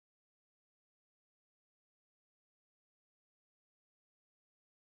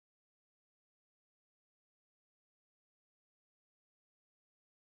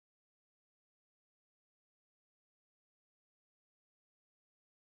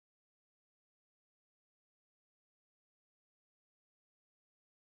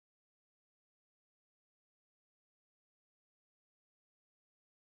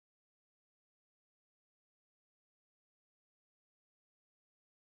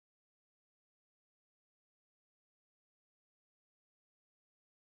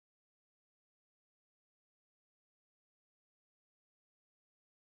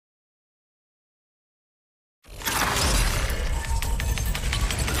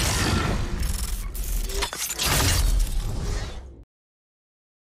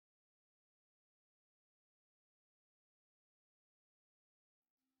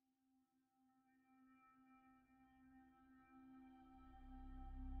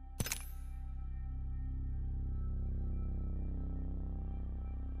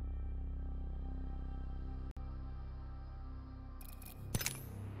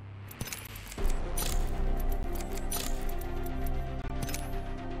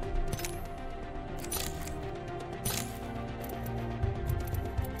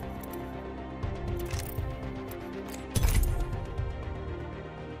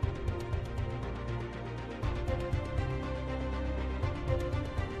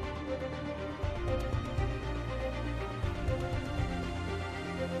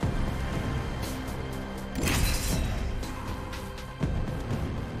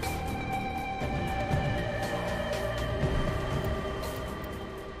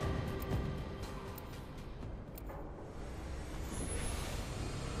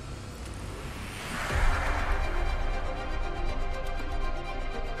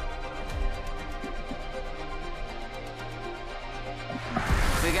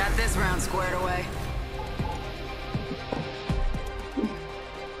Got this round squared away.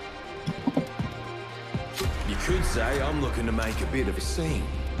 You could say I'm looking to make a bit of a scene.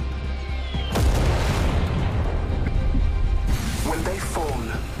 When they fall,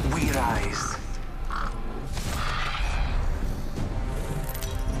 we rise.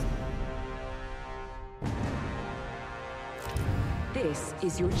 This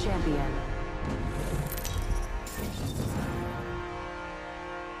is your champion.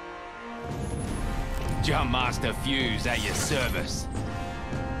 Jump Master Fuse at your service.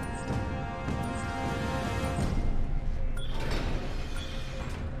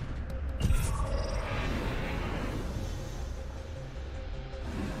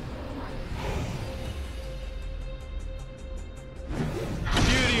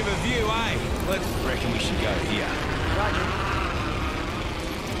 Beauty of a view, eh? Let's reckon we should go here. Roger.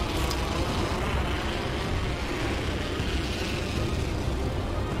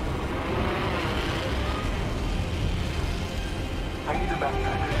 I need a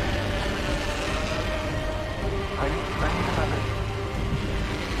backpack. I need a backpack.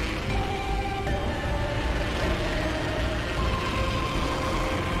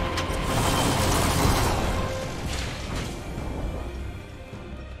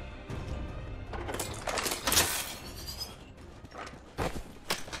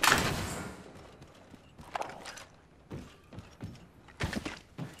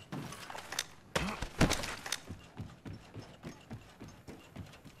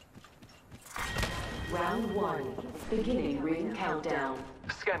 Round 1. Beginning ring countdown.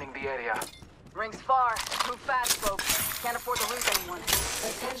 Scanning the area. Ring's far. Move fast, folks. Can't afford to lose anyone.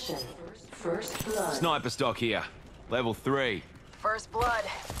 Attention. First blood. Sniper stock here. Level 3. First blood.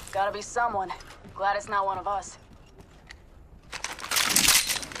 Gotta be someone. Glad it's not one of us.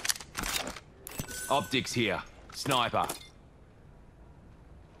 Optics here. Sniper.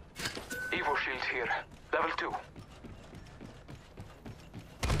 Evo shield here. Level 2.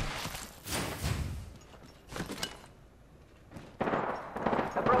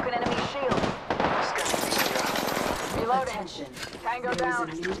 A broken enemy shield. Scanning the area. Reloading. Attention. Tango There is down.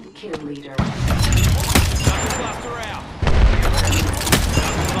 a new kill leader. Knuckle cluster out.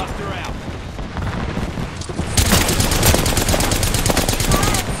 Knuckle cluster out.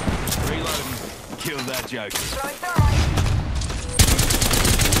 Reloading. Killed that joke. Throwing thermite.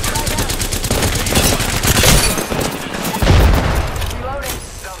 Reloading.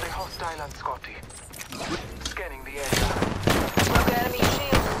 Down the hostile and Scotty. Scanning the area. Broken enemy shield.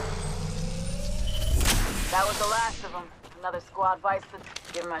 That was the last of them. Another squad vice, but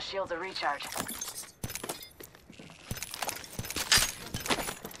give my shields a recharge.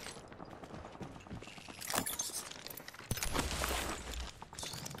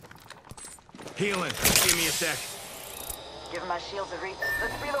 Healing. Give me a sec. Give my shields a reach.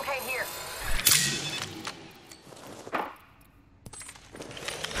 Let's relocate here.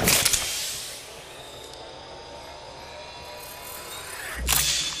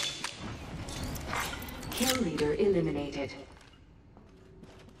 Kill leader eliminated.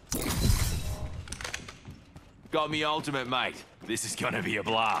 Got me ultimate, mate. This is gonna be a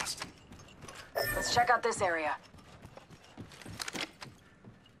blast. Let's check out this area.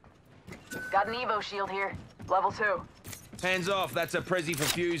 Got an Evo shield here. Level 2. Hands off. That's a Prezi for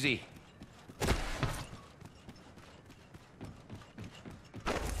Fusey.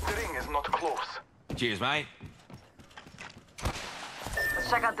 The ring is not close. Cheers, mate. Let's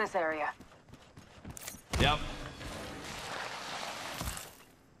check out this area. Yep.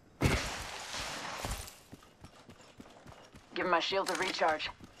 Give my shields a recharge.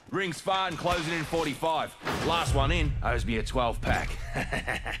 Ring's far and closing in 45. Last one in owes me a 12-pack.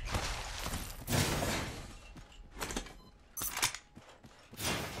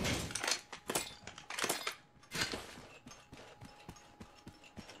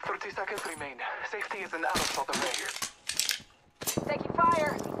 30 seconds remain. Safety is an arrow for the ring. Taking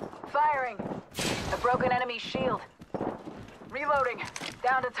fire! Firing! A broken enemy shield. Reloading.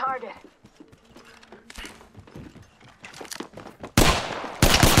 Down to target.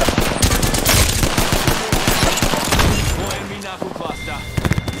 Boy, enemy knuckle cluster.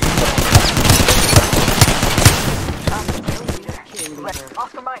 I'm the kill leader.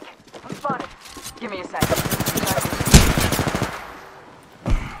 Oscar Mike, I'm spotted. Give me a second.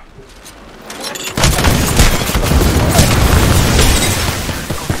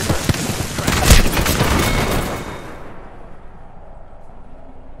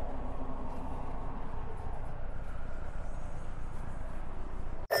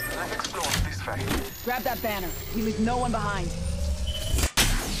 Let's explore this way. Grab that banner. We leave no one behind.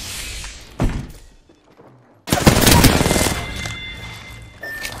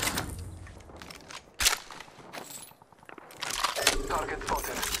 Target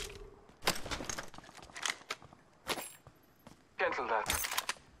spotted. Cancel that.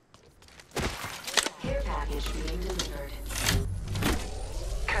 Care package being delivered.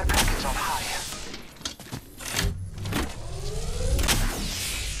 Care package on high.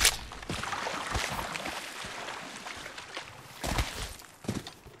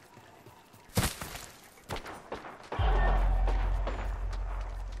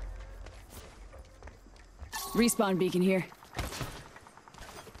 Respawn beacon here.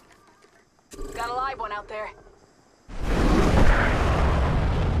 Got a live one out there.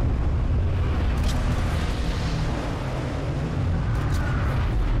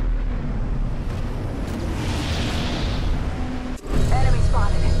 Enemy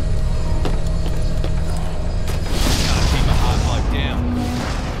spotted. Gotta keep a hard bloke down.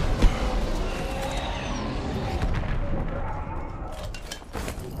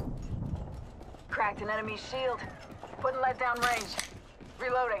 Cracked an enemy shield. Putting lead down range.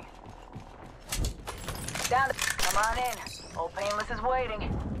 Reloading. Down. Come on in. Old Painless is waiting.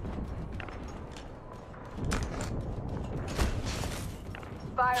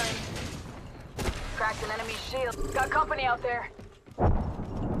 Firing. Cracked an enemy shield. Got company out there.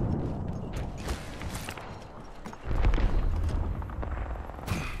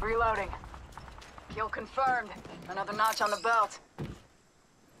 Reloading. Kill confirmed. Another notch on the belt.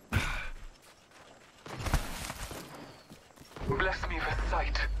 Bless me with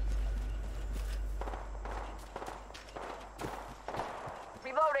sight.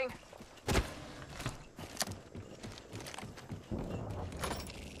 Reloading.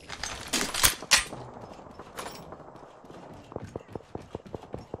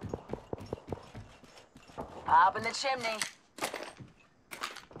 Up in the chimney.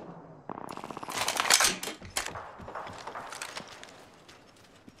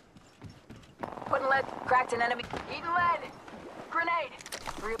 Putting lead. Cracked an enemy. Eating lead. Grenade.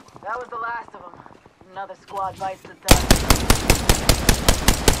 That was the last of them. Another squad bites the dust.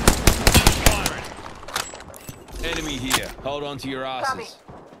 Firing. Enemy here. Hold on to your Copy. asses.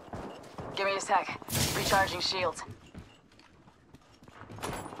 Give me a sec. Recharging shields.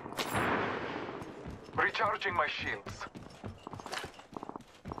 Recharging my shields.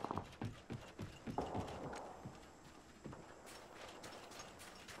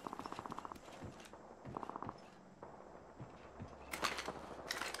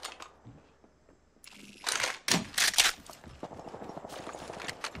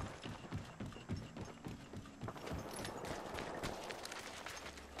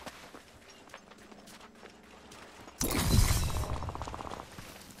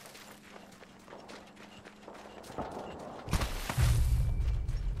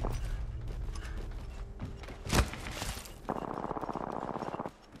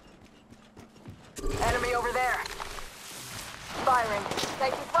 Enemy over there. Firing.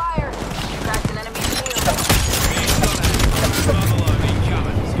 Taking fire. Cracked an enemy shield. Buffalo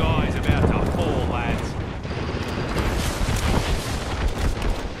incoming. Sky's about to fall, lads.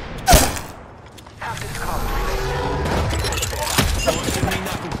 Have this car. Launching me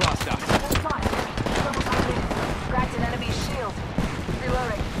knuckle cluster. That's fine. Double targeted. Cracked an enemy shield.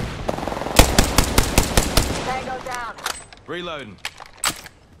 Reloading. Tango down. Reloading.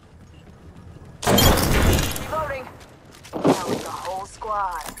 Reloading. That was the whole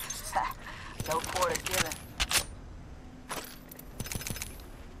squad. No quarter given.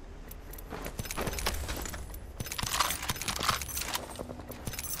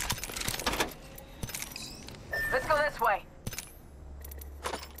 Let's go this way.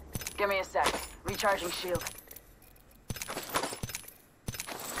 Give me a sec. Recharging shield.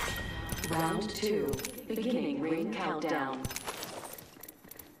 Round 2. Beginning ring countdown.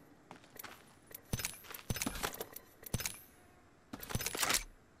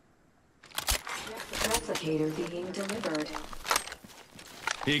 Replicator being delivered.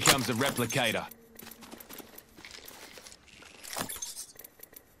 Here comes the replicator.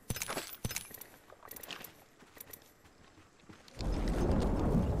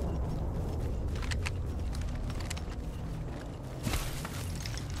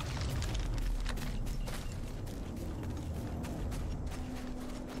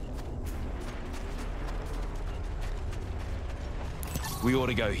 We ought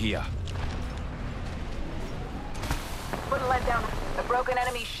to go here. Putting lead down. I broke an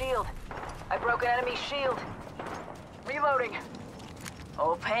enemy shield. I broke an enemy shield. Reloading.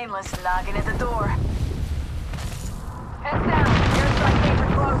 Old Painless knocking at the door. Heads down. Airstrike paper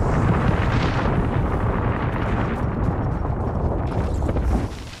close.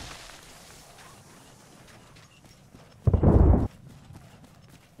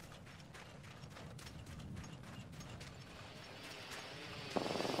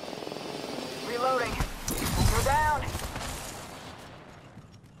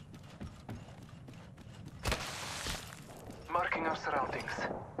 surroundings.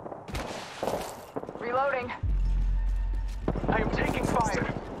 Reloading. I am taking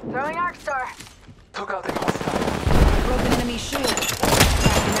fire. Throwing arc star. Took out a hostile. Broken enemy shield.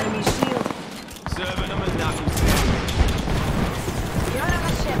 Cracked an enemy shield. Serving them and knuckle sandwich. You're on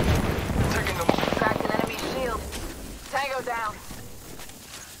the ship. Taking them. Cracked an enemy shield. Tango down.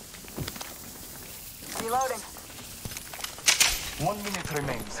 Reloading. 1 minute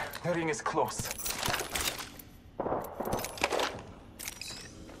remains. The ring is close.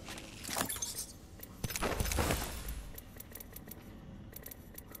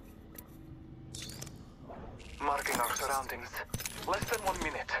 Marking our surroundings. Less than 1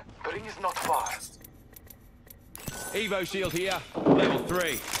 minute. The ring is not far. Evo shield here. Level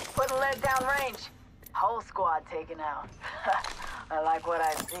 3. Putting lead down range. Whole squad taken out. I like what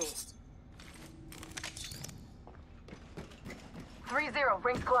I see. 3-0,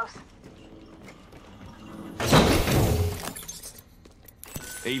 rings close.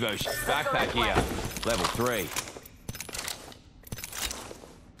 Evo backpack here. Level 3.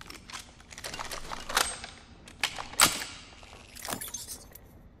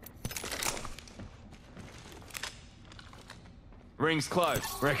 Ring's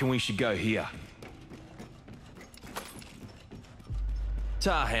close. Reckon we should go here.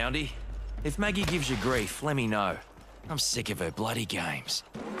 Ta, Houndy. If Maggie gives you grief, let me know. I'm sick of her bloody games.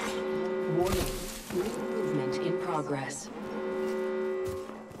 Warning. Movement in progress.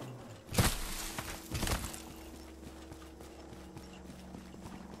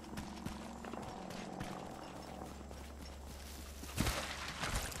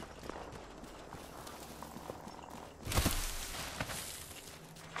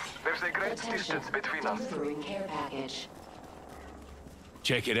 There's a great distance between us. Delivering care package.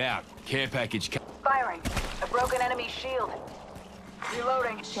 Check it out. Care package. Firing. A broken enemy shield.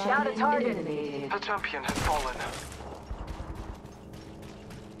 Reloading. Down a target. Eliminated. The champion has fallen.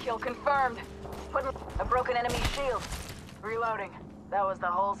 Kill confirmed. Putting a broken enemy shield. Reloading. That was the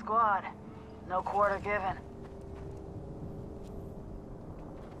whole squad. No quarter given.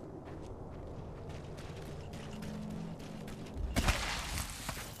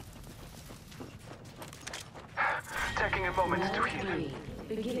 Taking a moment to Round heal. 3.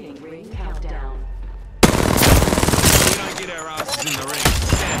 Beginning ring countdown. We don't get our asses in the ring.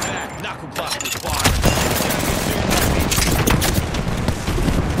 Stand back. Knuckle busters fire.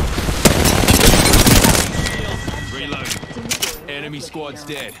 Reload. Enemy squad's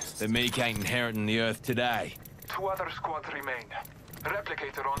dead. The meek ain't inheriting the earth today. 2 other squads remain.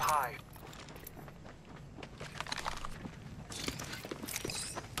 Replicator on high.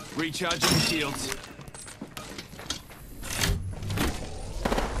 Recharging shields.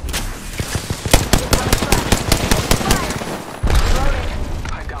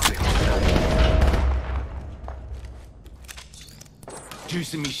 I downed a hostile.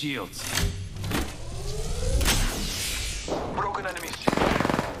 Juicing me shields. Broken enemy shield.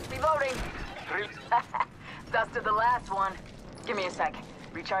 Reloading. Re- Dusted the last one. Give me a sec.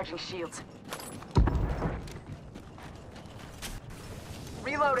 Recharging shields.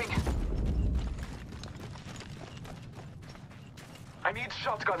 Reloading. I need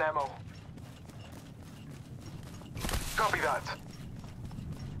shotgun ammo. Copy that.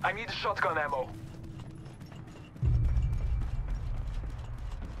 I need shotgun ammo.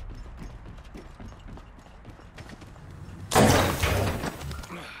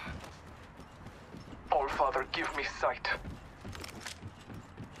 All Father, give me sight.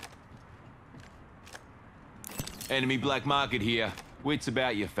 Enemy black market here. Wits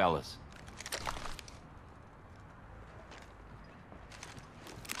about you, fellas.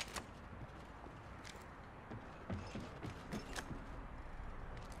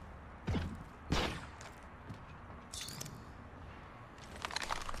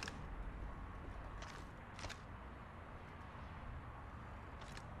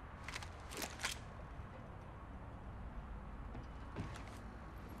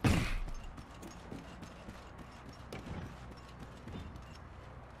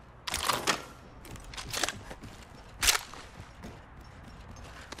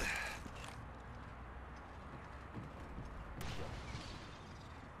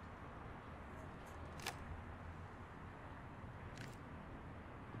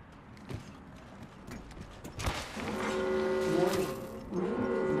 Warning.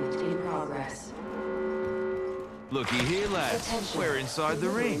 Movement in progress. Looky here, lads. Attention. We're inside the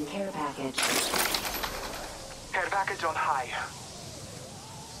Delivering ring. care package. Care package on high.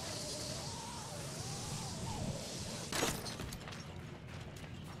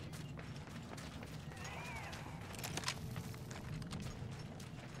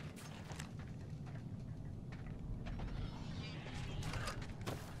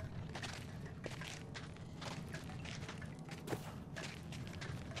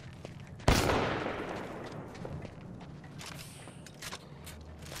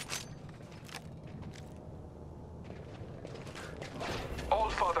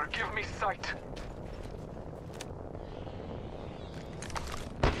 sight.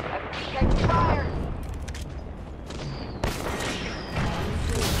 Take fire!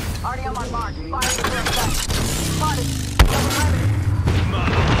 Already on my mark. Fire the first sight. Spotted. Double lemon.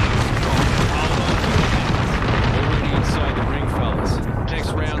 Already inside the ring, fellas.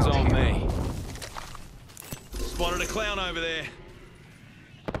 Next round's on me. Spotted a clown over there.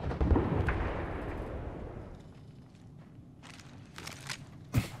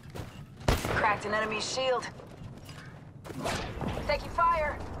 Cracked an enemy shield. Taking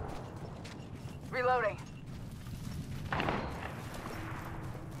fire. Reloading.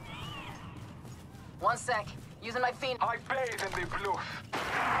 One sec. Using my feet. I bathe in the blues.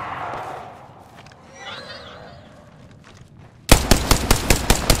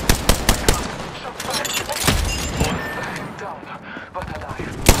 Shot fired. Down, but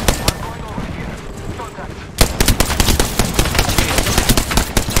alive. I'm going over here. Contact.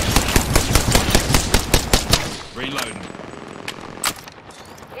 Reloading.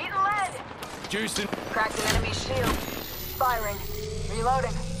 Eating lead. Juicing. Cracked an enemy shield. Firing.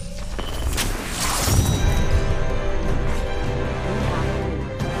 Reloading.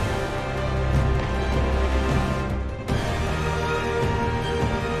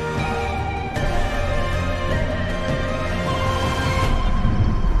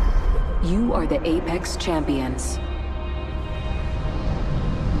 You are the Apex Champions.